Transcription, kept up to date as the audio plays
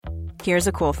Here's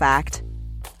a cool fact.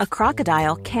 A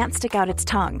crocodile can't stick out its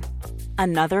tongue.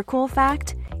 Another cool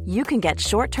fact, you can get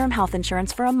short-term health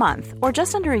insurance for a month or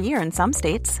just under a year in some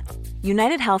states.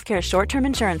 United Healthcare short-term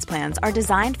insurance plans are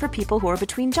designed for people who are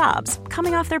between jobs,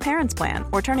 coming off their parents' plan,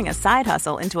 or turning a side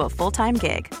hustle into a full-time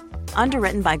gig.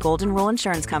 Underwritten by Golden Rule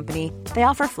Insurance Company, they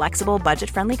offer flexible,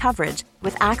 budget-friendly coverage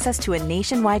with access to a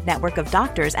nationwide network of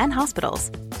doctors and hospitals.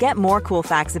 Get more cool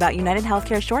facts about United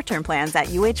Healthcare short-term plans at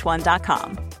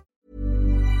uh1.com.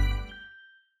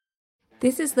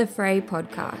 This is the Frey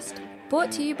Podcast,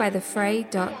 brought to you by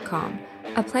thefrey.com,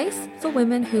 a place for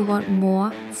women who want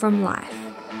more from life.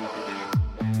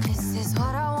 This is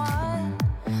what I want,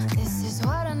 this is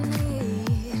what I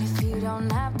need. If you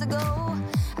don't have to go,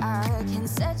 I can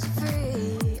set you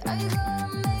free. Are you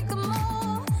gonna make a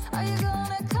move? Are you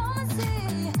gonna come and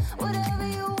see? Whatever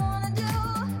you wanna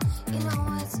do, you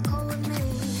know it's cool with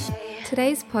me.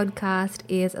 Today's podcast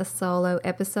is a solo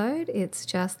episode. It's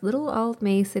just little old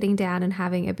me sitting down and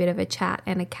having a bit of a chat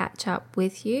and a catch up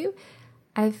with you.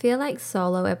 I feel like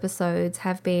solo episodes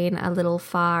have been a little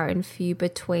far and few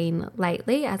between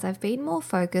lately, as I've been more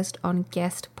focused on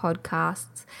guest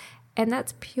podcasts. And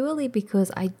that's purely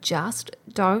because I just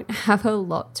don't have a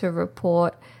lot to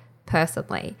report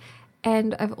personally.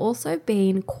 And I've also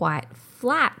been quite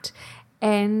flat.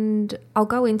 And I'll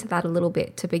go into that a little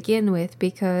bit to begin with,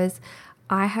 because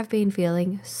I have been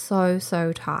feeling so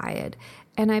tired.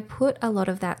 And I put a lot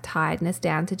of that tiredness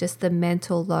down to just the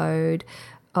mental load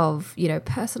of,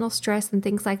 personal stress and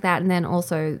things like that. And then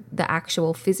also the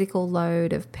actual physical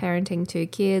load of parenting 2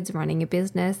 kids, running a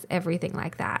business, everything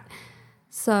like that.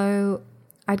 So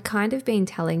I'd kind of been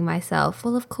telling myself,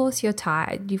 well, of course you're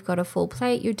tired. You've got a full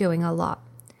plate. You're doing a lot.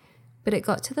 But it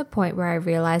got to the point where I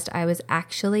realized I was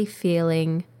actually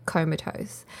feeling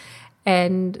comatose.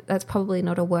 And that's probably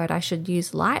not a word I should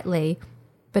use lightly,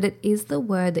 but it is the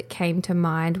word that came to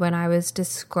mind when I was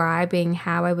describing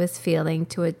how I was feeling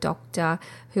to a doctor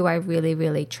who I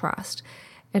really trust.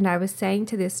 And I was saying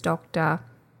to this doctor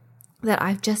that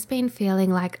I've just been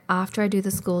feeling like after I do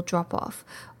the school drop-off,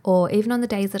 or even on the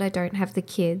days that I don't have the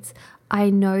kids, I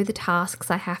know the tasks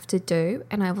I have to do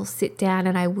and I will sit down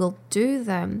and I will do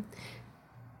them.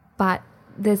 But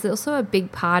there's also a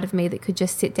big part of me that could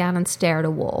just sit down and stare at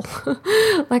a wall.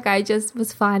 Like I just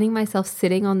was finding myself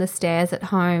sitting on the stairs at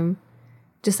home,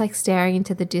 just like staring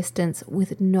into the distance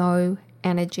with no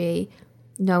energy,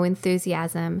 no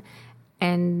enthusiasm,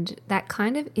 and that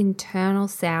kind of internal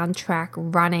soundtrack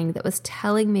running that was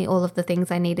telling me all of the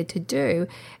things I needed to do,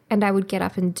 and I would get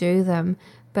up and do them.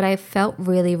 But I felt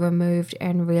really removed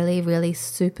and really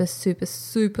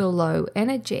super low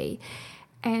energy.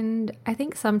 And I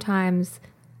think sometimes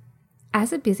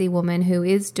as a busy woman who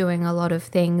is doing a lot of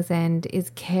things and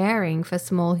is caring for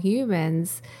small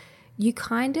humans, you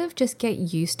kind of just get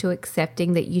used to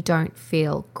accepting that you don't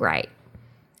feel great.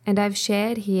 And I've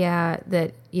shared here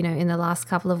that, in the last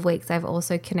couple of weeks, I've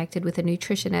also connected with a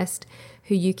nutritionist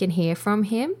who you can hear from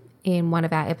him in one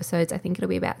of our episodes. I think it'll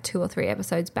be about 2 or 3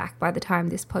 episodes back by the time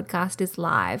this podcast is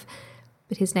live.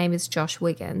 But his name is Josh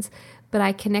Wiggins. But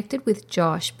I connected with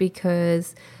Josh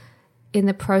because in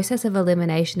the process of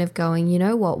elimination of going, you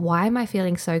know what, why am I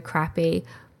feeling so crappy?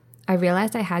 I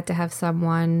realized I had to have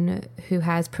someone who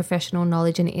has professional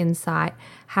knowledge and insight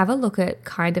have a look at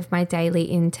kind of my daily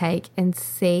intake and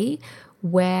see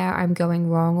where I'm going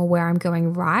wrong or where I'm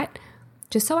going right,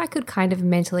 just so I could kind of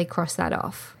mentally cross that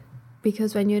off.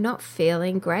 Because when you're not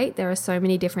feeling great, there are so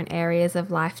many different areas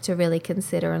of life to really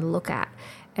consider and look at.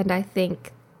 And I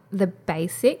think the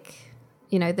basic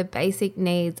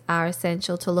needs are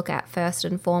essential to look at first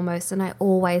and foremost. And I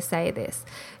always say this,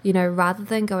 rather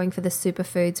than going for the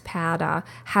superfoods powder,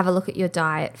 have a look at your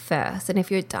diet first. And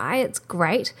if your diet's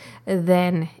great,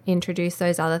 then introduce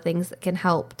those other things that can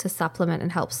help to supplement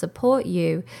and help support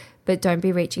you. But don't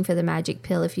be reaching for the magic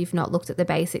pill if you've not looked at the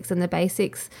basics. And the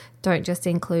basics don't just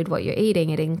include what you're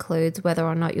eating. It includes whether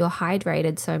or not you're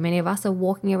hydrated. So many of us are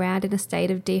walking around in a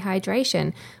state of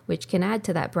dehydration, which can add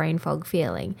to that brain fog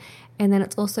feeling. And then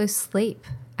it's also sleep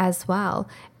as well,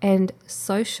 and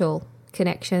social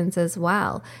connections as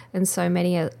well. And so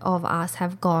many of us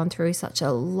have gone through such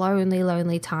a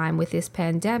lonely time with this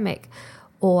pandemic,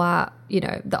 or,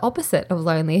 the opposite of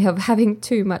lonely, of having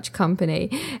too much company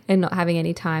and not having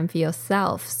any time for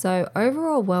yourself. So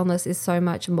overall wellness is so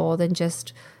much more than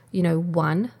just,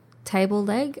 one table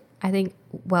leg. I think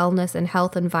wellness and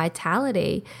health and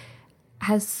vitality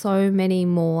has so many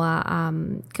more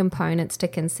components to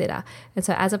consider. And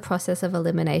so as a process of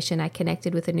elimination, I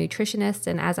connected with a nutritionist,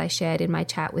 and as I shared in my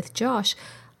chat with Josh,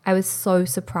 I was so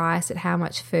surprised at how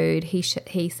much food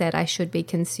he said I should be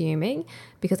consuming,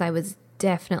 because I was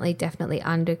definitely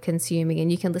under consuming.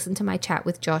 And you can listen to my chat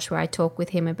with Josh where I talk with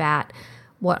him about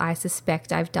what I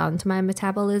suspect I've done to my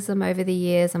metabolism over the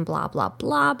years and blah, blah,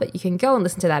 blah. But you can go and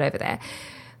listen to that over there.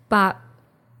 But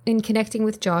in connecting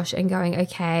with Josh and going,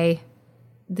 okay,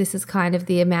 this is kind of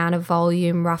the amount of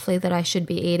volume roughly that I should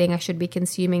be eating, I should be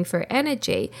consuming for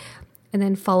energy. And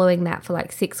then following that for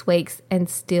like 6 weeks and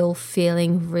still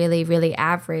feeling really, really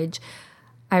average,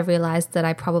 I realized that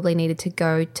I probably needed to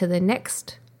go to the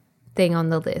next thing on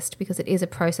the list because it is a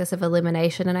process of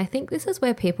elimination. And I think this is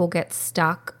where people get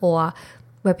stuck or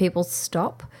where people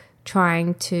stop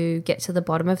trying to get to the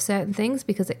bottom of certain things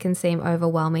because it can seem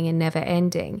overwhelming and never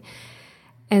ending.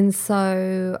 And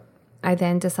so I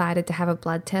then decided to have a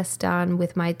blood test done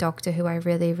with my doctor who I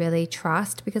really, really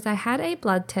trust, because I had a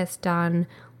blood test done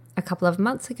a couple of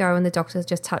months ago and the doctor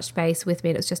just touched base with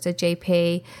me. It was just a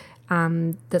GP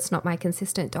that's not my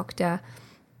consistent doctor.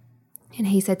 And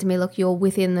he said to me, look, you're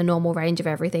within the normal range of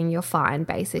everything. You're fine,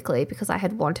 basically, because I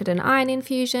had wanted an iron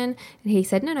infusion. And he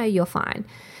said, no, you're fine.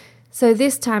 So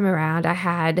this time around, I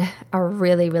had a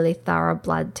really, really thorough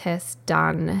blood test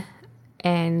done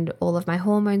and all of my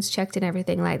hormones checked and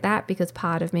everything like that, because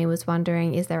part of me was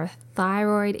wondering, is there a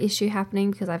thyroid issue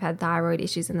happening? Because I've had thyroid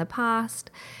issues in the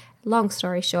past. Long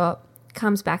story short,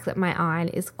 comes back that my iron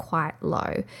is quite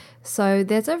low. So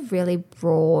there's a really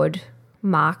broad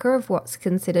marker of what's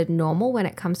considered normal when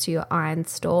it comes to your iron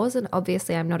stores. And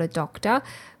obviously I'm not a doctor,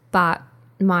 but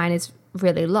mine is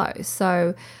really low.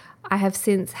 So I have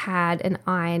since had an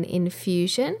iron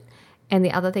infusion. And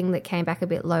the other thing that came back a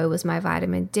bit low was my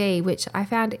vitamin D, which I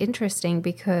found interesting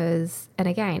because, and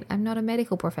again, I'm not a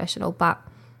medical professional, but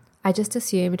I just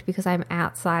assumed because I'm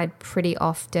outside pretty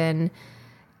often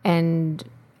and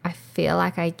I feel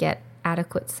like I get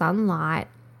adequate sunlight,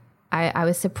 I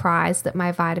was surprised that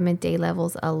my vitamin D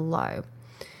levels are low.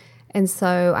 And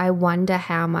so I wonder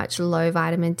how much low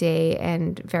vitamin D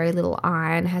and very little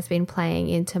iron has been playing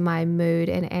into my mood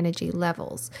and energy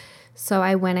levels. So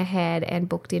I went ahead and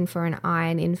booked in for an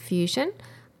iron infusion.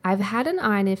 I've had an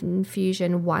iron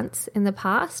infusion once in the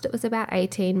past. It was about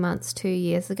 18 months, 2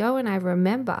 years ago. And I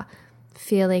remember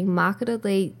feeling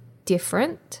markedly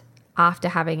different after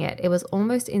having it. It was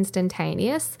almost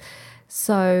instantaneous.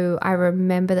 So I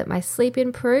remember that my sleep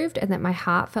improved and that my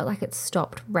heart felt like it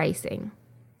stopped racing.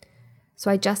 So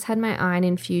I just had my iron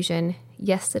infusion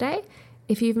yesterday.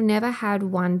 If you've never had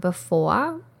one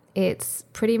before, it's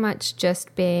pretty much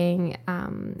just being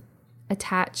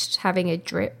attached, having a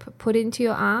drip put into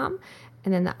your arm,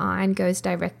 and then the iron goes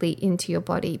directly into your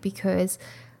body because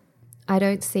I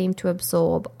don't seem to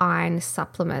absorb iron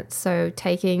supplements. So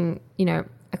taking,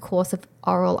 a course of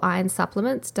oral iron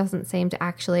supplements doesn't seem to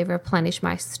actually replenish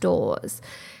my stores.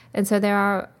 And so there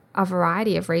are a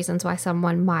variety of reasons why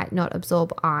someone might not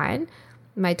absorb iron.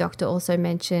 My doctor also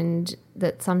mentioned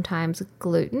that sometimes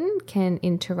gluten can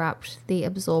interrupt the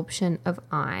absorption of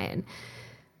iron.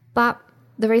 But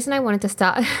the reason I wanted to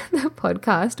start the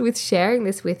podcast with sharing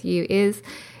this with you is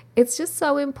it's just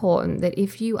so important that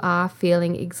if you are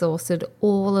feeling exhausted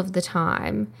all of the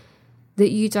time,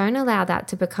 that you don't allow that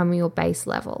to become your base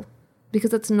level,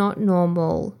 because it's not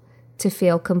normal to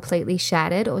feel completely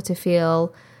shattered or to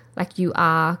feel like you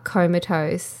are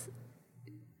comatose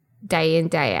day in,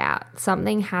 day out.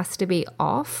 Something has to be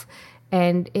off,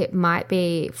 and it might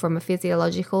be from a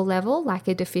physiological level, like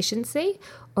a deficiency,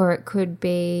 or it could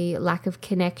be lack of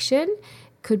connection,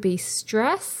 it could be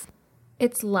stress.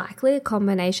 It's likely a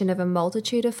combination of a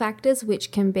multitude of factors,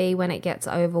 which can be when it gets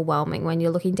overwhelming, when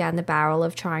you're looking down the barrel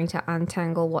of trying to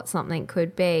untangle what something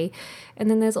could be.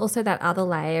 And then there's also that other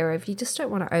layer of you just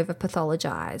don't want to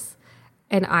over-pathologize.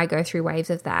 And I go through waves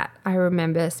of that. I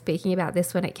remember speaking about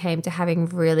this when it came to having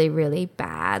really, really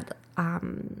bad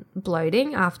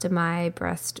bloating after my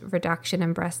breast reduction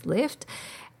and breast lift.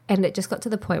 And it just got to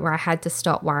the point where I had to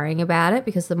stop worrying about it,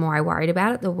 because the more I worried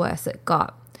about it, the worse it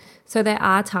got. So there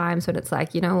are times when it's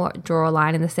like, you know what, draw a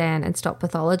line in the sand and stop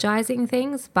pathologizing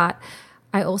things. But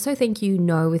I also think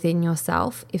within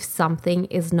yourself if something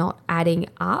is not adding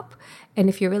up. And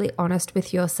if you're really honest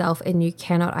with yourself and you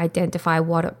cannot identify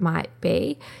what it might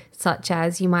be, such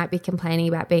as you might be complaining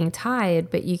about being tired,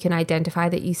 but you can identify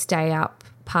that you stay up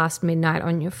past midnight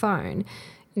on your phone.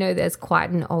 There's quite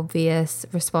an obvious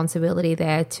responsibility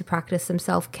there to practice some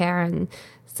self-care and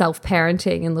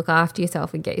self-parenting and look after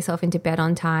yourself and get yourself into bed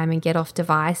on time and get off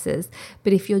devices.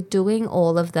 But if you're doing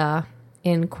all of the,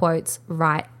 in quotes,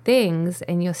 right things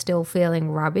and you're still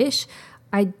feeling rubbish,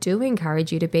 I do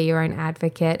encourage you to be your own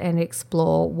advocate and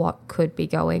explore what could be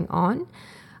going on.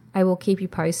 I will keep you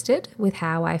posted with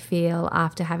how I feel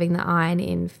after having the iron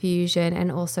infusion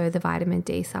and also the vitamin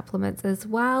D supplements as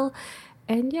well.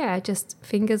 And yeah, just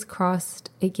fingers crossed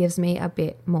it gives me a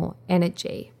bit more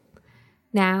energy.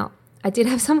 Now, I did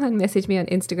have someone message me on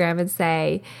Instagram and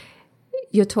say,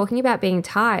 you're talking about being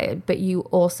tired, but you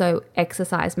also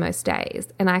exercise most days.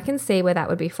 And I can see where that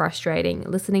would be frustrating,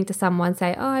 listening to someone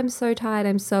say, oh, I'm so tired,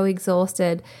 I'm so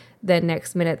exhausted. Then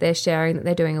next minute they're sharing that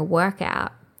they're doing a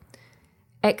workout.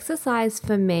 Exercise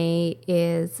for me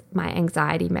is my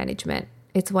anxiety management.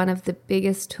 It's one of the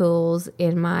biggest tools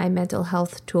in my mental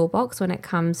health toolbox when it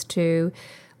comes to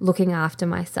looking after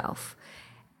myself.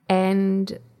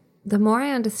 And the more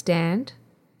I understand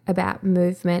about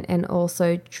movement and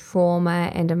also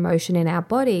trauma and emotion in our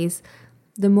bodies,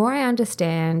 the more I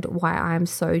understand why I'm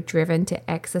so driven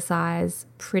to exercise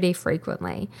pretty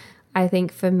frequently. I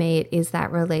think for me, it is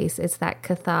that release. It's that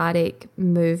cathartic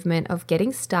movement of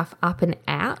getting stuff up and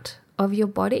out of your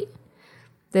body.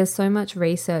 There's so much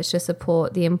research to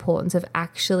support the importance of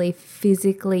actually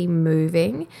physically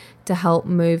moving to help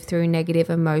move through negative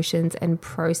emotions and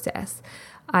process.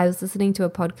 I was listening to a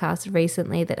podcast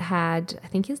recently that had, I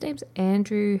think his name's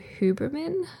Andrew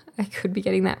Huberman, I could be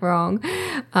getting that wrong,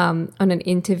 on an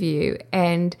interview.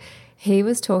 And he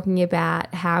was talking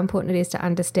about how important it is to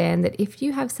understand that if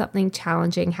you have something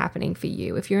challenging happening for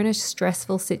you, if you're in a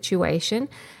stressful situation,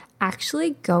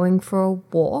 actually going for a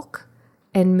walk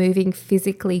and moving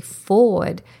physically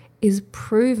forward is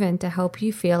proven to help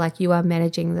you feel like you are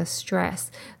managing the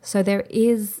stress. So there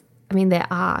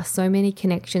are so many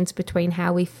connections between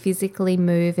how we physically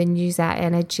move and use our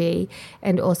energy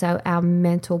and also our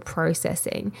mental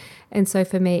processing. And so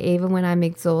for me, even when I'm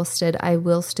exhausted, I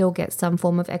will still get some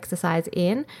form of exercise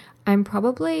in. I'm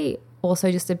probably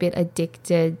also just a bit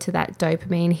addicted to that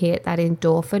dopamine hit, that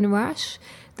endorphin rush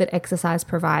that exercise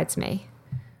provides me,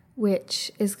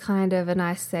 which is kind of a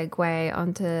nice segue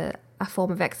onto a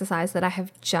form of exercise that I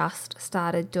have just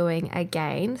started doing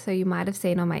again. So you might have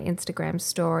seen on my Instagram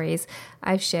stories,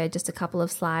 I've shared just a couple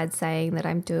of slides saying that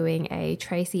I'm doing a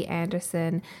Tracy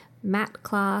Anderson mat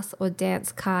class or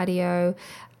dance cardio.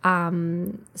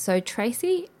 So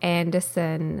Tracy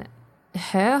Anderson,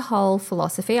 her whole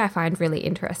philosophy I find really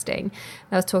interesting.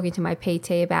 I was talking to my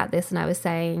PT about this and I was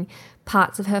saying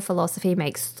parts of her philosophy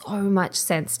make so much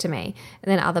sense to me.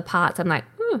 And then other parts I'm like,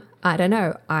 I don't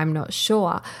know, I'm not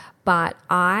sure. But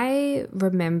I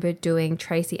remember doing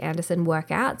Tracy Anderson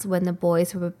workouts when the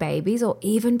boys were babies or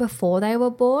even before they were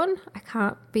born. I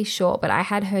can't be sure, but I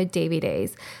had her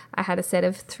DVDs. I had a set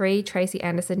of 3 Tracy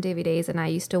Anderson DVDs and I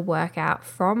used to work out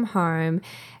from home.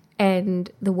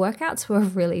 And the workouts were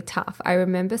really tough. I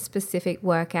remember specific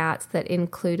workouts that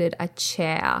included a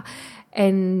chair.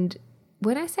 And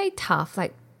when I say tough,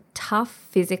 like tough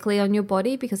physically on your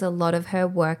body, because a lot of her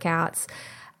workouts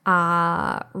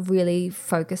are really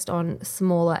focused on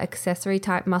smaller accessory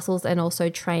type muscles and also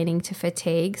training to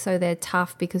fatigue. So they're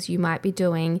tough because you might be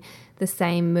doing the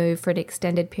same move for an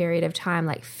extended period of time,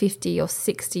 like 50 or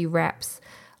 60 reps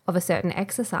of a certain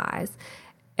exercise.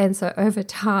 And so over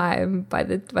time, by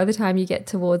the time you get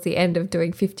towards the end of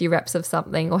doing 50 reps of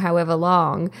something or however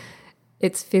long,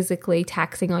 it's physically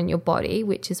taxing on your body,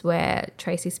 which is where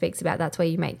Tracy speaks about that's where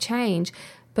you make change,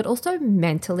 but also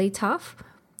mentally tough.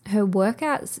 Her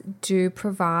workouts do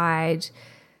provide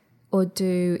or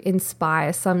do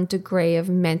inspire some degree of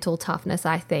mental toughness,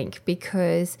 I think,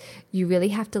 because you really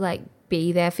have to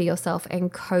be there for yourself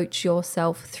and coach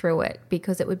yourself through it,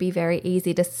 because it would be very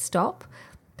easy to stop,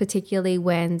 particularly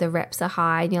when the reps are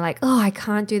high and you're like, oh, I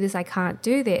can't do this, I can't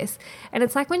do this. And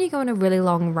it's like when you go on a really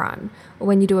long run or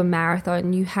when you do a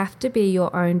marathon, you have to be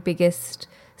your own biggest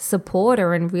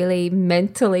supporter and really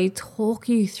mentally talk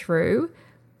you through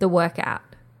the workout.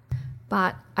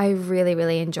 But I really,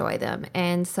 really enjoy them.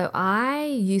 And so I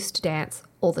used to dance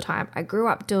all the time. I grew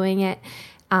up doing it.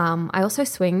 I also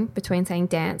swing between saying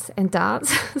dance and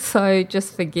dance. So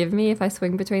just forgive me if I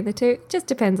swing between the two. It just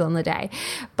depends on the day.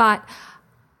 But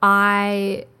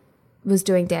I was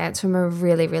doing dance from a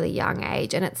really, really young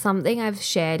age. And it's something I've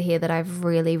shared here that I've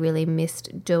really, really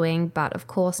missed doing. But of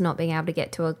course, not being able to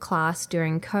get to a class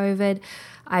during COVID,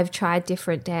 I've tried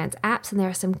different dance apps and there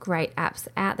are some great apps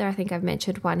out there. I think I've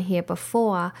mentioned one here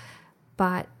before.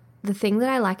 But the thing that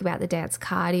I like about the dance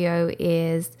cardio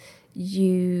is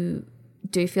you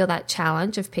do feel that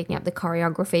challenge of picking up the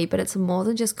choreography, but it's more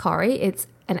than just choreo. It's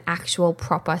an actual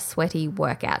proper sweaty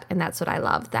workout. And that's what I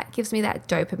love. That gives me that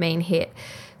dopamine hit.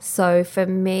 So for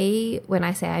me, when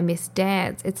I say I miss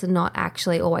dance, it's not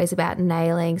actually always about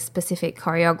nailing specific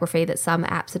choreography that some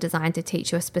apps are designed to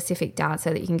teach you a specific dance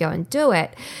so that you can go and do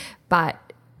it.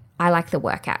 But I like the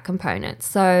workout component.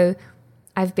 So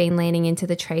I've been leaning into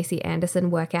the Tracy Anderson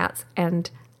workouts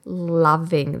and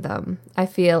loving them. I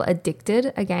feel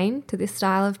addicted again to this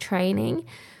style of training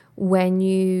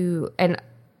and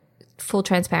full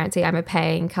transparency, I'm a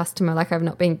paying customer. Like, I've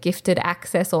not been gifted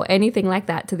access or anything like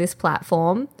that to this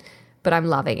platform, but I'm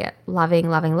loving it. Loving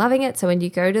it. So when you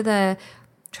go to the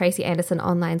Tracy Anderson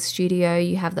online studio,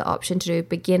 you have the option to do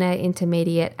beginner,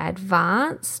 intermediate,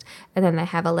 advanced, and then they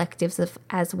have electives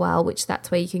as well, which that's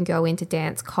where you can go into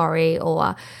dance choreo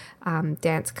or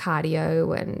dance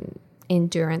cardio and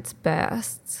endurance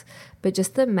bursts. But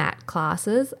just the mat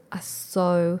classes are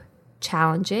so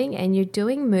challenging, and you're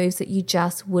doing moves that you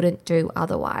just wouldn't do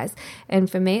otherwise. And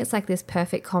for me, it's like this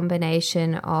perfect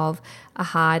combination of a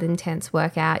hard, intense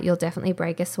workout. You'll definitely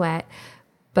break a sweat,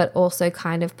 but also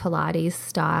kind of Pilates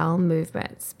style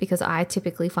movements, because I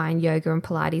typically find yoga and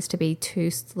Pilates to be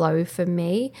too slow for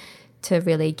me to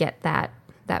really get that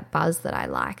buzz that I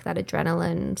like, that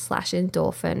adrenaline /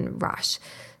 endorphin rush.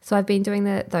 So I've been doing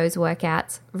those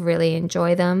workouts, really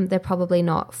enjoy them. They're probably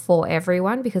not for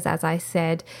everyone because, as I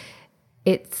said,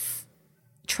 it's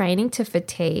training to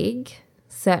fatigue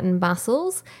certain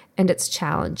muscles and it's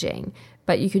challenging.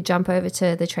 But you could jump over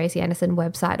to the Tracy Anderson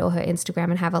website or her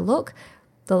Instagram and have a look.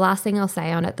 The last thing I'll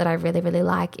say on it that I really, really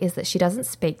like is that she doesn't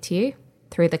speak to you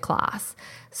through the class.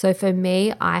 So for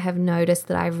me, I have noticed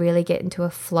that I really get into a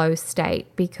flow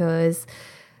state because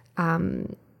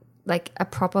like a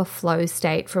proper flow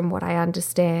state, from what I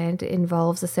understand,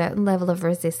 involves a certain level of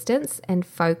resistance and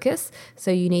focus. So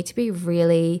you need to be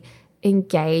really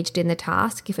engaged in the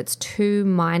task. If it's too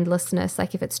mindlessness,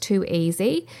 like if it's too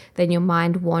easy, then your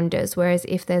mind wanders. Whereas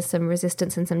if there's some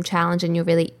resistance and some challenge and you're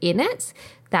really in it,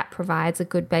 that provides a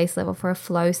good base level for a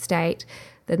flow state.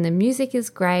 Then the music is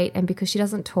great. And because she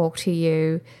doesn't talk to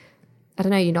you, I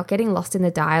don't know, you're not getting lost in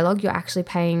the dialogue. You're actually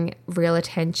paying real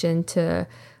attention to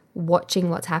watching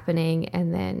what's happening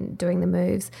and then doing the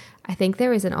moves. I think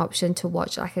there is an option to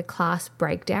watch like a class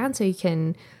breakdown so you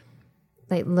can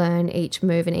like learn each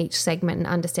move in each segment and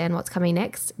understand what's coming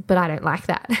next, but I don't like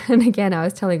that. And again, I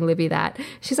was telling Libby that.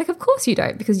 She's like, of course you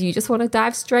don't, because you just want to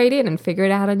dive straight in and figure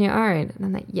it out on your own. And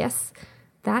I'm like, yes,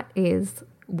 that is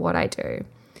what I do.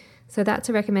 So that's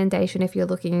a recommendation if you're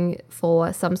looking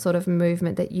for some sort of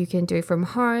movement that you can do from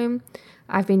home.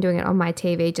 I've been doing it on my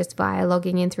TV just via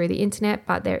logging in through the internet,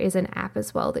 but there is an app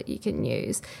as well that you can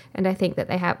use. And I think that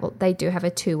they do have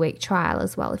a 2-week trial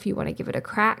as well if you want to give it a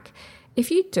crack. If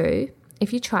you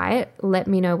try it, let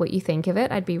me know what you think of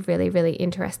it. I'd be really, really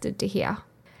interested to hear.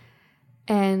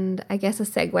 And I guess a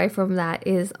segue from that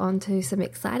is onto some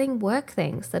exciting work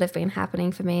things that have been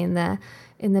happening for me in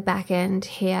the back end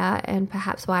here, and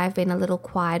perhaps why I've been a little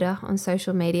quieter on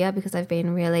social media, because I've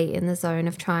been really in the zone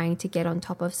of trying to get on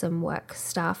top of some work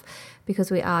stuff,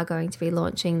 because we are going to be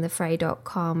launching the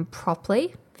Frey.com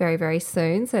properly very, very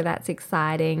soon. So that's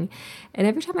exciting. And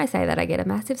every time I say that, I get a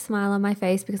massive smile on my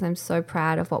face because I'm so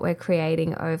proud of what we're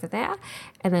creating over there.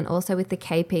 And then also with the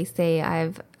KPC,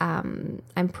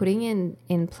 I'm putting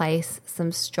in place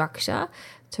some structure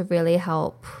to really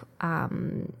help,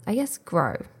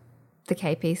 grow the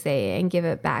KPC and give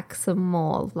it back some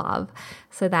more love.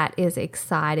 So that is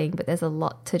exciting, but there's a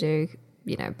lot to do,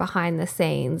 behind the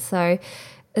scenes. So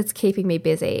it's keeping me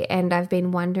busy, and I've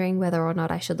been wondering whether or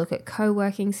not I should look at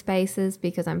co-working spaces,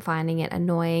 because I'm finding it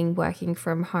annoying working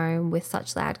from home with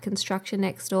such loud construction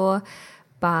next door.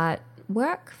 But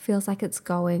work feels like it's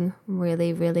going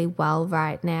really, really well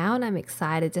right now, and I'm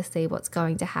excited to see what's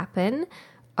going to happen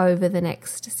over the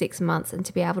next 6 months and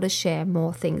to be able to share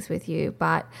more things with you.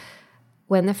 But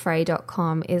when the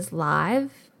Frey.com is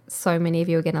live, so many of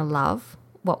you are going to love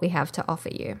what we have to offer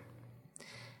you.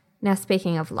 Now,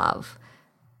 speaking of love,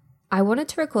 I wanted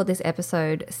to record this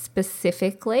episode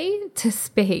specifically to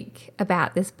speak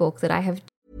about this book that I have.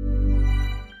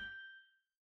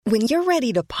 When you're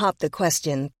ready to pop the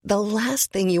question, the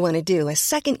last thing you want to do is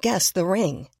second-guess the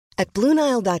ring. At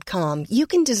BlueNile.com, you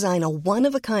can design a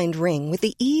one-of-a-kind ring with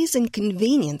the ease and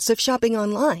convenience of shopping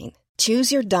online. Choose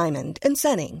your diamond and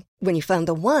setting. When you find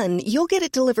the one, you'll get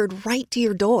it delivered right to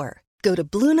your door. Go to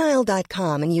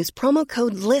BlueNile.com and use promo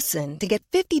code LISTEN to get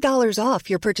 $50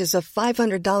 off your purchase of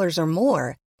 $500 or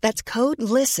more. That's code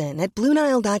LISTEN at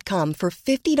BlueNile.com for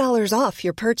 $50 off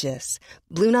your purchase.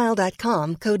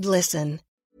 BlueNile.com, code LISTEN.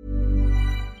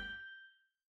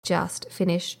 Just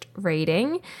finished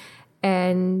reading,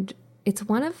 and it's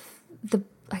one of the,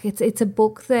 it's a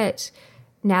book that,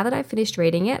 now that I've finished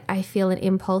reading it, I feel an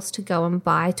impulse to go and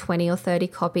buy 20 or 30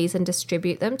 copies and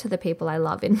distribute them to the people I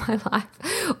love in my life,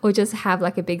 or just have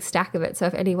like a big stack of it. So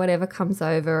if anyone ever comes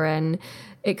over and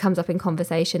it comes up in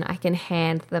conversation, I can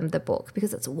hand them the book,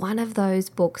 because it's one of those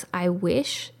books I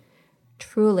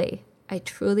truly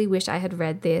wish I had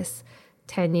read this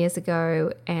 10 years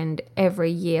ago and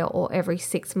every year or every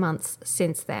 6 months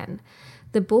since then.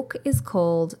 The book is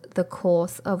called The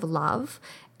Course of Love,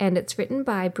 and it's written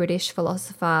by British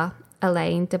philosopher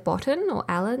Alain de Botton, or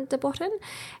Alan de Botton.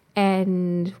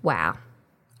 And wow,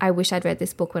 I wish I'd read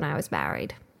this book when I was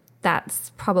married.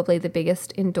 That's probably the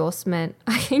biggest endorsement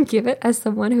I can give it as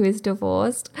someone who is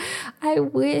divorced. I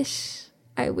wish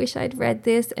I'd read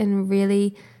this and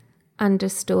really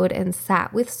understood and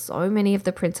sat with so many of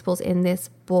the principles in this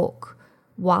book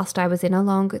whilst I was in a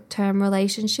long-term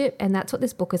relationship, and that's what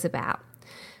this book is about.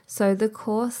 So The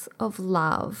Course of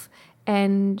Love,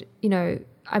 and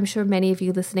I'm sure many of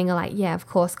you listening are like, yeah, of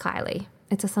course, Kylie.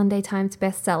 It's a Sunday Times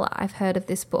bestseller. I've heard of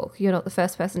this book. You're not the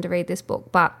first person to read this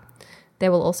book, but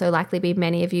there will also likely be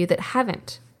many of you that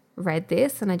haven't read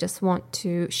this, and I just want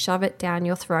to shove it down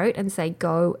your throat and say,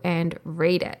 go and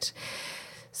read it.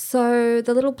 So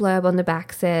the little blurb on the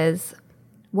back says,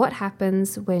 what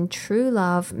happens when true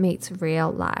love meets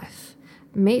real life?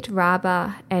 Meet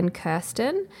Raba and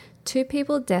Kirsten, two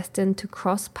people destined to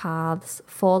cross paths,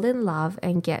 fall in love,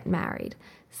 and get married.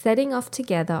 Setting off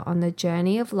together on the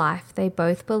journey of life, they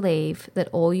both believe that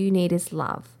all you need is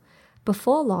love.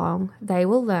 Before long, they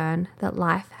will learn that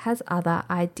life has other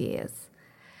ideas.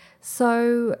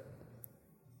 So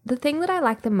the thing that I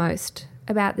like the most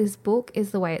about this book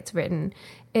is the way it's written.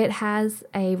 It has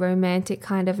a romantic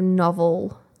kind of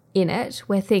novel in it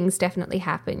where things definitely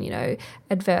happen,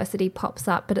 adversity pops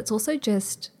up, but it's also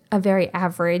just a very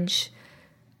average,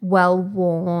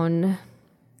 well-worn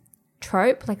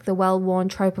trope, like the well-worn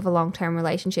trope of a long-term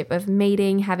relationship, of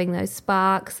meeting, having those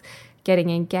sparks, getting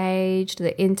engaged,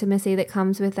 the intimacy that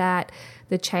comes with that,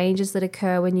 the changes that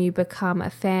occur when you become a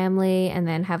family and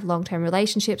then have long-term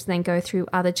relationships and then go through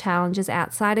other challenges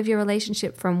outside of your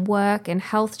relationship from work and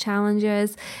health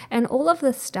challenges and all of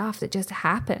the stuff that just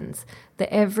happens,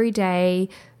 the everyday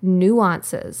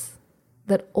nuances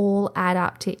that all add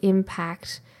up to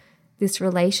impact this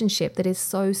relationship that is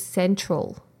so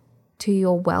central to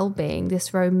your well-being,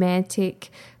 this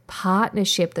romantic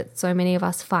partnership that so many of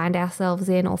us find ourselves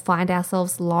in or find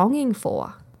ourselves longing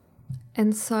for.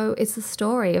 And so it's the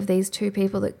story of these two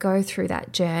people that go through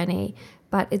that journey,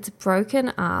 but it's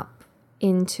broken up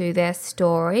into their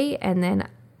story, and then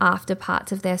after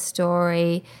parts of their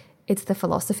story, it's the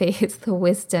philosophy, it's the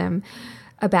wisdom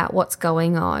about what's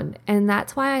going on. And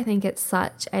that's why I think it's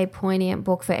such a poignant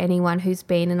book for anyone who's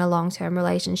been in a long-term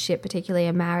relationship, particularly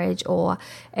a marriage, or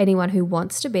anyone who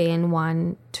wants to be in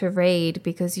one, to read,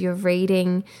 because you're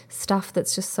reading stuff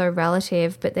that's just so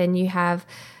relative, but then you have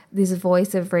this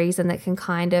voice of reason that can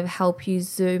kind of help you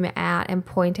zoom out and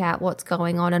point out what's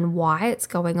going on and why it's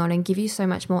going on, and give you so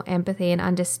much more empathy and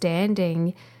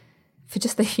understanding for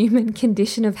just the human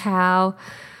condition of how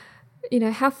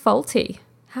faulty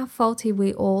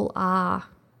we all are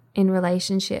in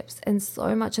relationships. And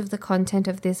so much of the content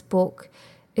of this book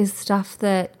is stuff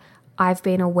that I've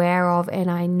been aware of and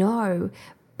I know,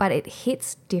 but it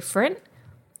hits different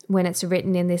when it's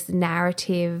written in this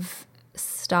narrative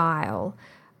style.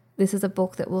 This is a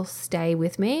book that will stay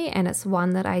with me, and it's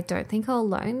one that I don't think I'll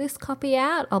loan this copy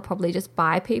out. I'll probably just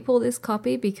buy people this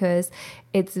copy because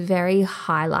it's very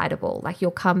highlightable. Like,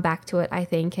 you'll come back to it, I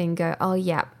think, and go, oh,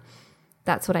 yeah,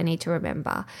 that's what I need to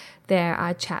remember. There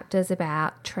are chapters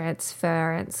about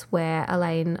transference where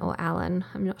Elaine, or Alan,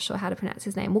 I'm not sure how to pronounce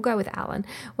his name, we'll go with Alan,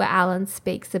 where Alan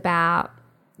speaks about,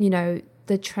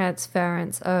 the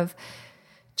transference of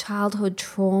childhood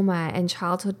trauma and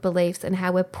childhood beliefs and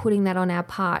how we're putting that on our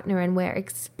partner and we're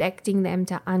expecting them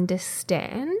to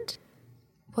understand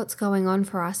what's going on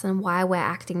for us and why we're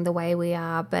acting the way we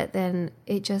are. But then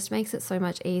it just makes it so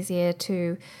much easier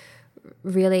to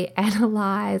really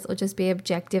analyze or just be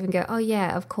objective and go, oh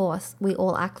yeah, of course, we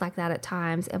all act like that at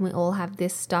times, and we all have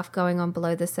this stuff going on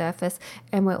below the surface,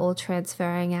 and we're all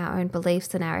transferring our own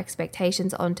beliefs and our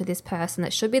expectations onto this person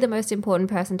that should be the most important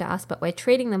person to us, but we're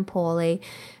treating them poorly.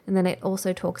 And then it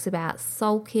also talks about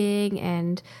sulking,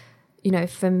 and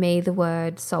for me, the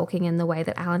word sulking and the way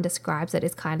that Alan describes it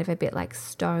is kind of a bit like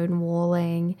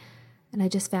stonewalling. And I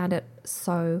just found it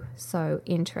so, so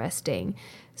interesting.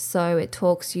 So it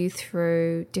talks you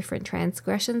through different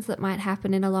transgressions that might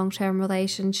happen in a long-term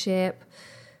relationship,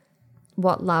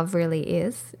 what love really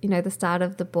is. The start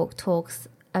of the book talks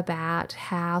about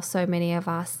how so many of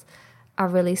us are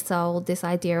really sold this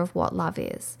idea of what love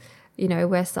is.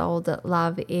 We're sold that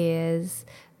love is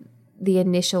the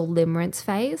initial limerence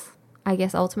phase. I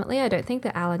guess ultimately, I don't think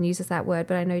that Alan uses that word,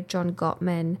 but I know John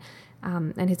Gottman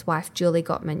and his wife Julie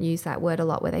Gottman use that word a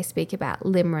lot, where they speak about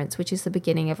limerence, which is the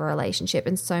beginning of a relationship.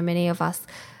 And so many of us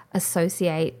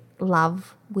associate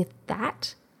love with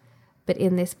that. But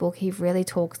in this book, he really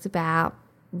talks about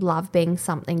love being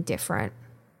something different,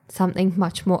 something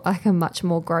much more, like a much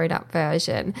more grown up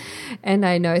version. And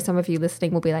I know some of you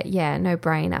listening will be like, yeah, no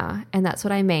brainer. And that's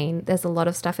what I mean. There's a lot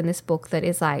of stuff in this book that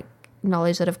is like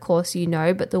knowledge that of course you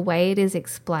know, but the way it is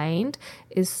explained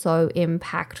is so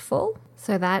impactful.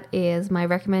 So that is my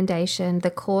recommendation, The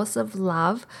Course of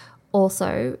Love.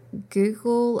 Also,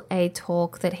 Google a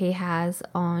talk that he has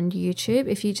on YouTube.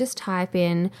 If you just type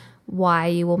in Why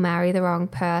You Will Marry the Wrong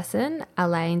Person,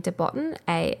 Alain de Botton,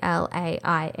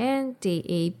 ALAIN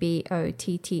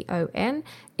DEBOTTON,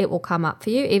 it will come up for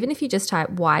you. Even if you just type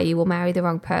Why You Will Marry the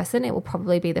Wrong Person, it will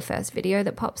probably be the first video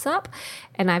that pops up.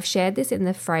 And I've shared this in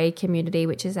the Frey community,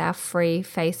 which is our free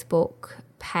Facebook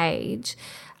page.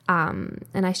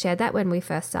 And I shared that when we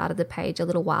first started the page a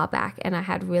little while back, and I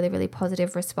had really, really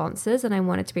positive responses, and I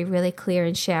wanted to be really clear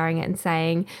in sharing it and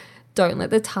saying, don't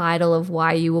let the title of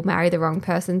Why You Will Marry the Wrong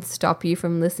Person stop you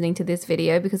from listening to this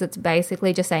video, because it's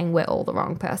basically just saying we're all the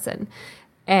wrong person.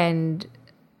 And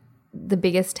the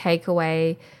biggest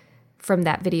takeaway from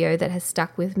that video that has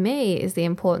stuck with me is the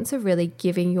importance of really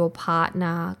giving your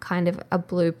partner kind of a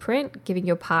blueprint, giving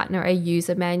your partner a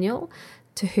user manual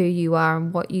to who you are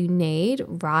and what you need,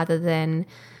 rather than,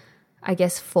 I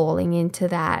guess, falling into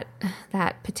that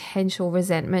potential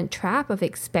resentment trap of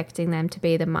expecting them to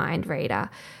be the mind reader.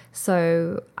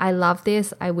 So I love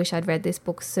this. I wish I'd read this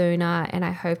book sooner, and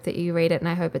I hope that you read it, and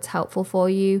I hope it's helpful for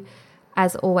you.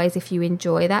 As always, if you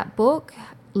enjoy that book,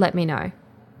 let me know.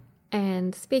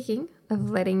 And speaking of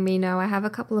letting me know, I have a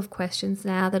couple of questions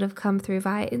now that have come through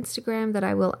via Instagram that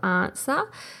I will answer.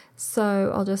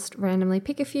 So I'll just randomly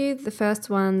pick a few. The first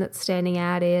one that's standing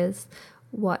out is,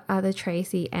 what are the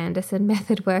Tracy Anderson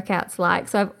method workouts like?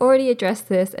 So I've already addressed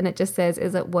this, and it just says,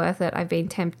 is it worth it? I've been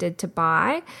tempted to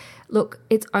buy. Look,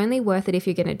 it's only worth it if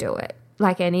you're going to do it.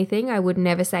 Like anything, I would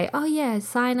never say, oh yeah,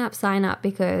 sign up,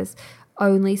 because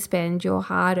only spend your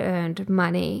hard-earned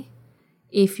money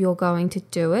if you're going to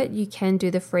do it. You can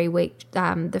do the free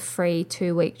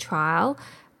 2-week trial,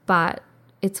 but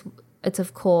it's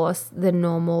of course the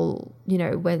normal,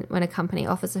 when a company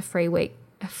offers a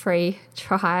free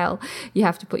trial, you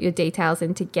have to put your details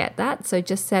in to get that. So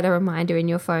just set a reminder in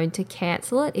your phone to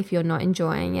cancel it if you're not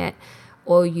enjoying it,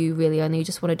 or you really only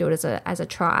just want to do it as a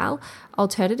trial.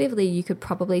 Alternatively, you could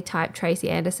probably type Tracy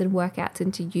Anderson workouts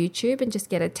into YouTube and just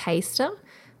get a taster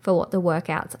for what the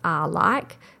workouts are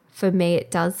like. For me, it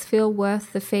does feel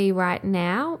worth the fee right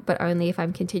now, but only if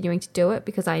I'm continuing to do it,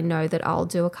 because I know that I'll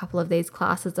do a couple of these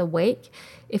classes a week.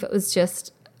 If it was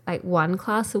just like one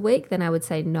class a week, then I would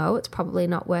say no, it's probably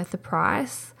not worth the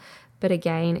price. But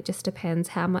again, it just depends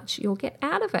how much you'll get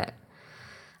out of it.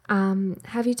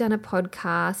 Have you done a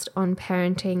podcast on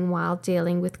parenting while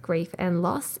dealing with grief and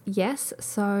loss? Yes.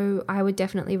 So I would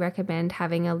definitely recommend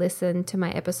having a listen to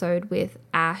my episode with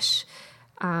Ash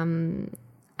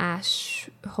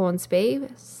Hornsby,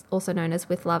 also known as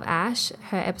With Love Ash.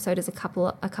 Her episode is a couple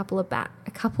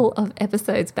of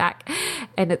episodes back,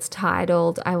 and it's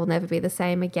titled I Will Never Be the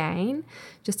Same Again.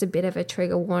 Just a bit of a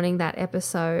trigger warning, that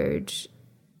episode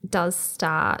does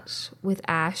start with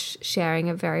Ash sharing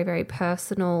a very, very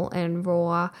personal and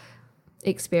raw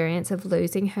experience of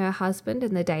losing her husband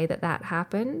and the day that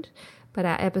happened. But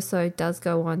our episode does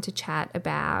go on to chat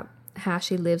about how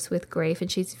she lives with grief, and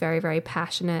she's very, very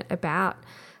passionate about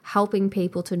helping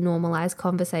people to normalize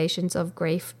conversations of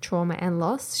grief, trauma, and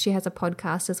loss. She has a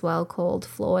podcast as well called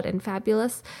Flawed and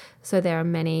Fabulous. So there are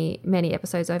many, many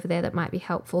episodes over there that might be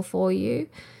helpful for you.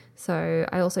 So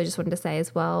I also just wanted to say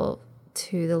as well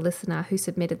to the listener who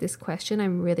submitted this question,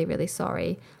 I'm really, really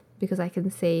sorry, because I can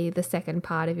see the second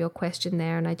part of your question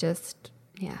there, and I just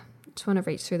want to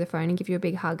reach through the phone and give you a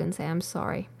big hug and say I'm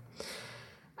sorry.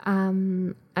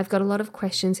 I've got a lot of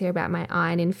questions here about my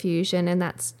iron infusion, and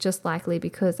that's just likely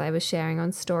because I was sharing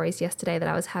on stories yesterday that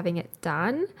I was having it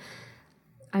done.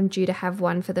 I'm due to have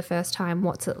one for the first time.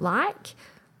 What's it like?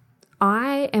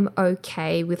 I am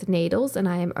okay with needles, and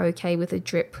I am okay with a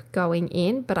drip going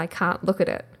in, but I can't look at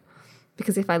it,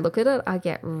 because if I look at it, I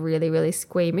get really, really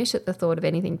squeamish at the thought of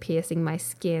anything piercing my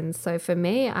skin. So for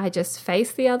me, I just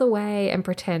face the other way and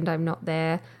pretend I'm not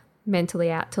there, mentally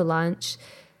out to lunch.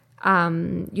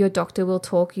 Your doctor will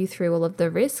talk you through all of the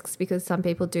risks, because some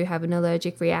people do have an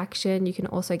allergic reaction. You can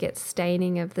also get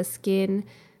staining of the skin.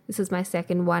 This is my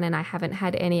second one, and I haven't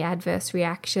had any adverse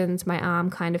reactions. My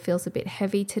arm kind of feels a bit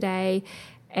heavy today,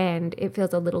 and it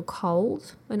feels a little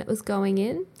cold when it was going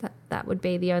in. That would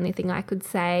be the only thing I could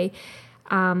say.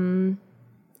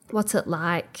 What's it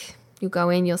like? You'll go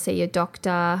in, you'll see your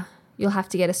doctor. You'll have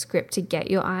to get a script to get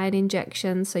your iron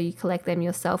injections, so you collect them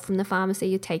yourself from the pharmacy.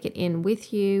 You take it in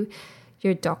with you.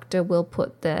 Your doctor will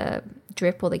put the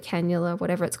drip or the cannula,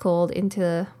 whatever it's called,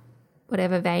 into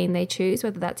whatever vein they choose,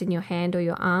 whether that's in your hand or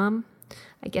your arm.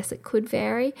 I guess it could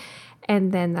vary.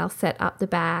 And then they'll set up the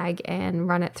bag and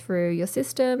run it through your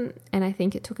system. And I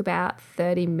think it took about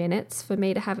 30 minutes for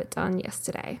me to have it done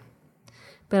yesterday.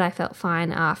 But I felt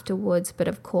fine afterwards. But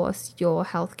of course, your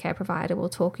healthcare provider will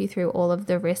talk you through all of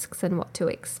the risks and what to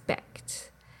expect.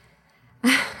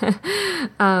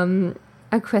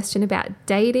 A question about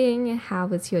dating. How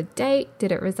was your date?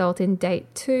 Did it result in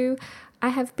date 2? I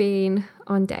have been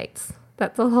on dates.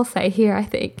 That's all I'll say here, I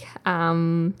think. But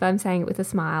I'm saying it with a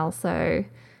smile, so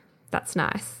that's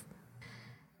nice.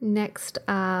 Next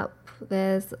up,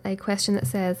 there's a question that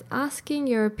says, asking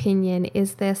your opinion,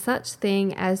 is there such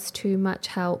thing as too much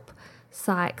help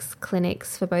psychs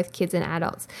clinics for both kids and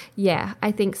adults? Yeah,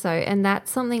 I think so. And that's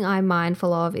something I'm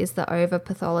mindful of, is the over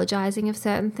pathologizing of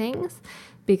certain things,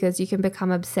 because you can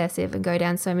become obsessive and go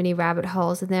down so many rabbit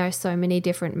holes, and there are so many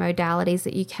different modalities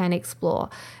that you can explore.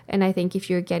 And I think if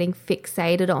you're getting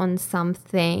fixated on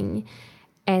something,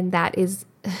 and that is,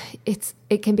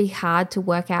 it can be hard to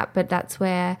work out, but that's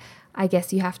where I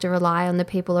guess you have to rely on the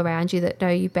people around you that know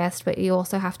you best, but you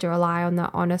also have to rely on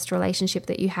the honest relationship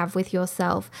that you have with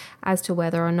yourself as to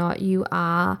whether or not you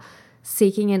are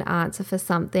seeking an answer for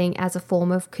something as a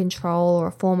form of control or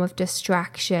a form of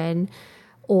distraction,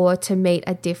 or to meet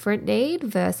a different need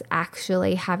versus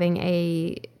actually having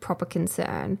a proper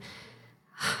concern.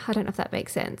 I don't know if that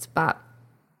makes sense, but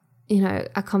you know,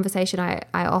 a conversation I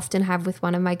often have with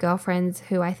one of my girlfriends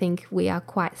who I think we are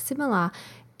quite similar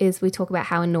is we talk about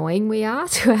how annoying we are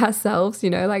to ourselves, you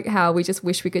know, like how we just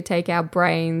wish we could take our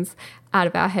brains out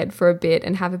of our head for a bit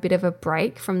and have a bit of a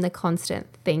break from the constant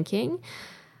thinking.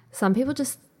 Some people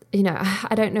just, you know,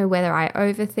 I don't know whether I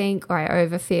overthink or I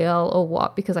overfeel or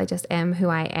what, because I just am who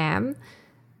I am.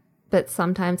 But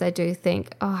sometimes I do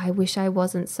think, oh, I wish I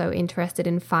wasn't so interested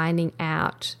in finding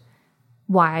out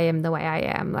why I am the way I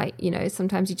am. Like, you know,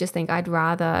 sometimes you just think I'd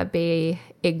rather be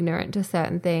ignorant to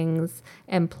certain things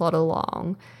and plod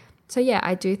along. So yeah,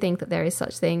 I do think that there is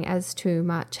such thing as too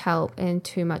much help and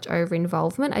too much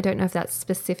over-involvement. I don't know if that's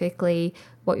specifically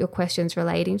what your question's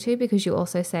relating to, because you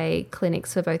also say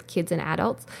clinics for both kids and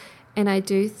adults. And I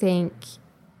do think,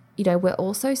 you know, we're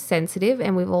all so sensitive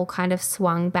and we've all kind of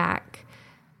swung back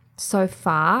so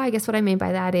far. I guess what I mean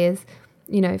by that is,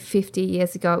 you know, 50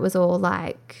 years ago it was all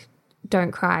like,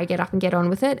 don't cry, get up and get on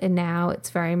with it. And now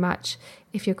it's very much,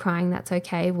 if you're crying, that's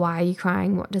okay. Why are you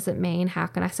crying? What does it mean? How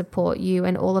can I support you?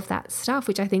 And all of that stuff,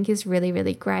 which I think is really,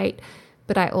 really great.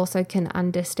 But I also can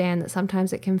understand that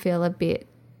sometimes it can feel a bit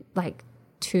like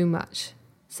too much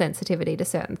sensitivity to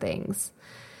certain things.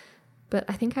 But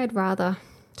I think I'd rather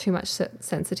too much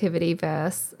sensitivity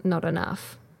versus not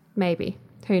enough. Maybe.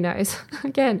 Who knows?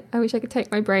 Again, I wish I could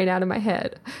take my brain out of my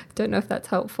head. Don't know if that's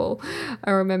helpful. I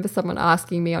remember someone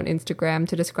asking me on Instagram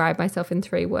to describe myself in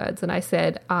 3 words, and I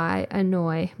said, I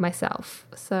annoy myself.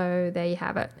 So there you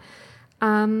have it.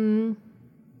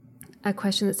 A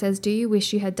question that says, do you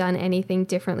wish you had done anything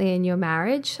differently in your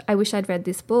marriage? I wish I'd read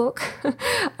this book.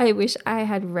 I wish I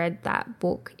had read that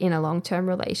book in a long-term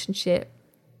relationship,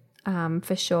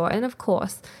 for sure. And of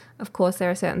course, there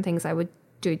are certain things I would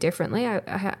do differently.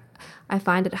 I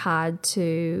find it hard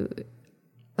to,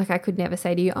 like, I could never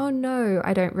say to you, oh no,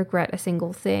 I don't regret a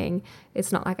single thing.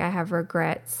 It's not like I have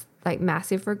regrets, like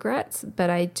massive regrets, but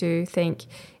I do think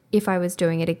if I was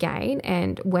doing it again,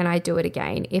 and when I do it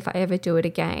again, if I ever do it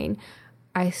again,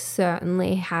 I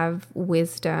certainly have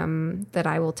wisdom that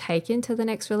I will take into the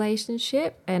next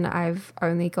relationship, and I've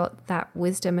only got that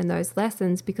wisdom and those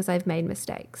lessons because I've made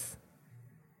mistakes.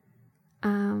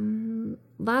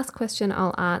 Last question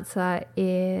I'll answer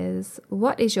is,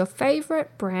 what is your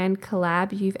favorite brand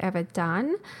collab you've ever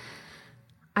done?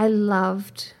 I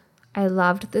loved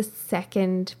the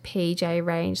second PJ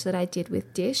range that I did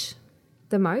with Dish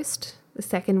the most. The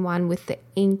second one with the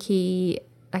inky,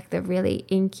 like the really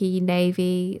inky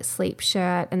navy sleep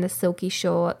shirt and the silky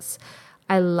shorts.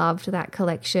 I loved that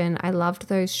collection. I loved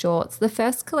those shorts. The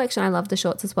first collection, I loved the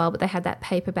shorts as well, but they had that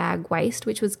paper bag waist,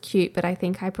 which was cute, but I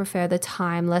think I prefer the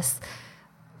timeless,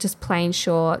 just plain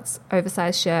shorts,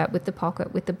 oversized shirt with the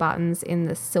pocket, with the buttons in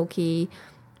the silky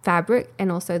fabric,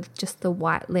 and also just the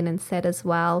white linen set as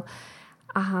well.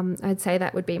 I'd say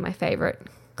that would be my favorite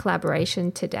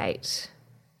collaboration to date.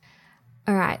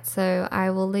 All right, so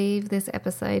I will leave this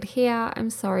episode here.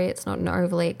 I'm sorry it's not an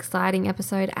overly exciting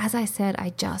episode. As I said, I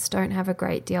just don't have a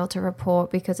great deal to report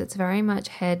because it's very much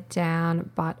head down,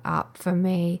 butt up for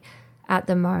me at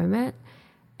the moment.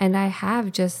 And I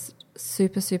have just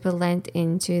super lent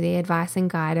into the advice and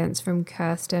guidance from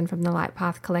Kirsten from the Light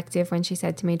Path Collective when she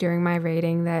said to me during my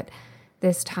reading that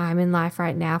this time in life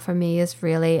right now for me is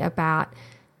really about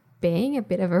being a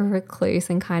bit of a recluse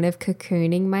and kind of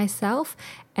cocooning myself.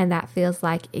 And that feels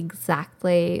like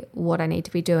exactly what I need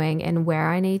to be doing and where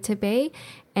I need to be.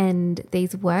 And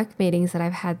these work meetings that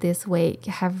I've had this week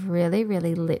have really,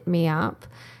 really lit me up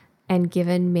and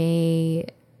given me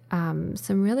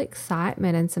some real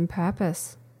excitement and some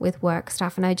purpose with work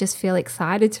stuff. And I just feel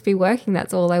excited to be working.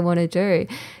 That's all I want to do.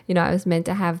 You know, I was meant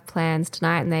to have plans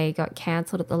tonight and they got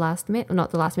cancelled at the last minute. Well, not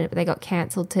the last minute, but they got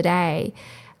cancelled today.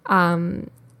 And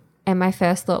my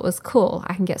first thought was, cool,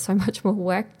 I can get so much more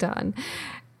work done.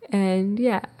 And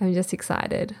yeah, I'm just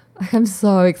excited. Like, I'm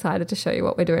so excited to show you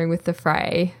what we're doing with the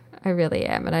Fray. I really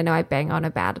am. And I know I bang on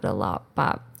about it a lot,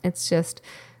 but it's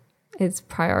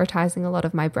prioritizing a lot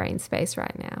of my brain space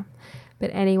right now. But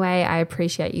anyway, I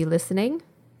appreciate you listening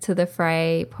to the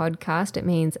Fray podcast. It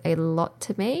means a lot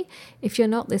to me. If you're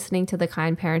not listening to the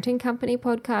Kind Parenting Company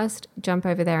podcast, jump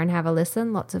over there and have a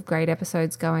listen. Lots of great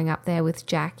episodes going up there with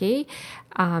Jackie.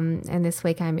 And this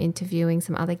week I'm interviewing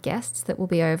some other guests that will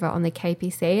be over on the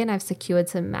KPC, and I've secured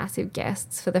some massive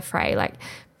guests for the Fray, like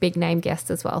big name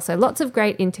guests as well. So lots of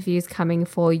great interviews coming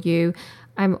for you.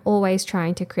 I'm always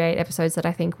trying to create episodes that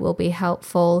I think will be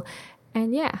helpful.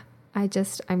 And yeah,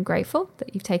 I'm grateful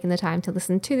that you've taken the time to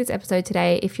listen to this episode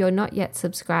today. If you're not yet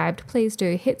subscribed, please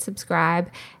do hit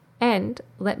subscribe and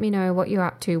let me know what you're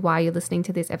up to while you're listening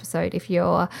to this episode. If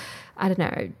you're, I don't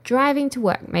know, driving to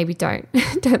work, maybe don't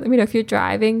let me know if you're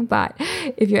driving, but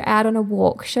if you're out on a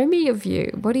walk, show me your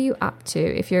view. What are you up to?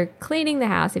 If you're cleaning the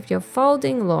house, if you're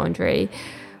folding laundry,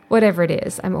 whatever it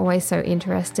is, I'm always so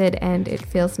interested, and it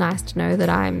feels nice to know that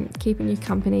I'm keeping you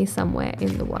company somewhere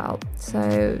in the world.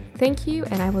 So thank you,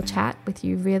 and I will chat with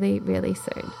you really, really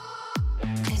soon.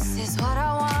 This is what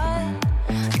I want.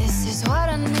 This is what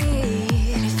I need.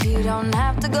 If you don't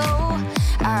have to go,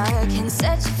 I can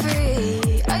set you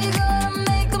free. Are you gonna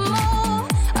make a move?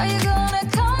 Are you gonna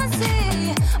come and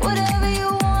see? Whatever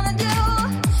you wanna do,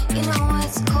 you know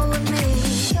it's cool with me.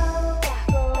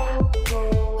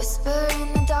 Whisper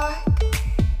in the dark.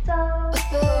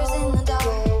 Whispers in the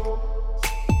dark.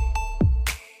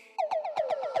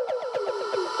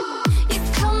 You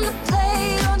come to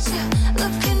play, don't you?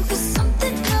 Looking for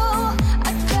something new.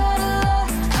 I got a lot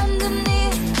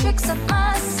underneath, tricks up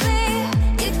my sleeve.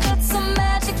 You got some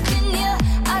magic in you,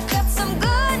 I got some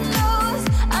good news.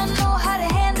 I know how to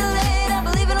handle it, I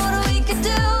believe in what we could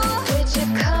do. Would you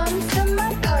come to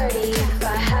my party if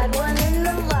I had one in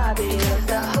the lobby of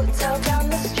the hotel down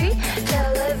the street?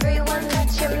 Tell everyone that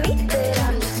you meet that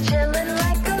I'm just chilling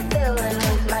like a villain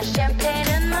with my champagne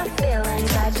and my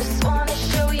feelings. I just wanna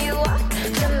show you off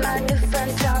to my new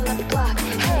friends on the block.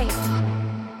 Hey,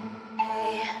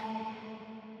 hey.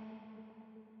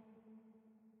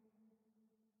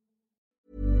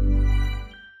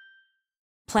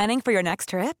 Planning for your next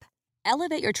trip?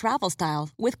 Elevate your travel style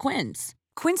with Quince.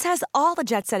 Quince has all the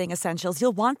jet-setting essentials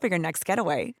you'll want for your next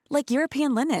getaway, like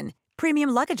European linen, premium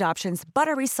luggage options,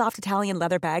 buttery soft Italian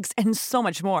leather bags, and so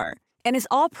much more. And is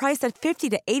all priced at 50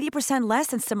 to 80% less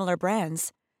than similar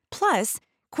brands. Plus,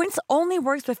 Quince only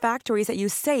works with factories that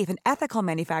use safe and ethical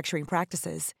manufacturing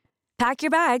practices. Pack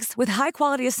your bags with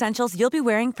high-quality essentials you'll be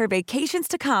wearing for vacations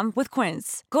to come with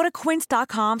Quince. Go to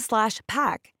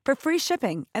quince.com/pack for free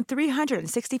shipping and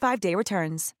 365-day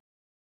returns.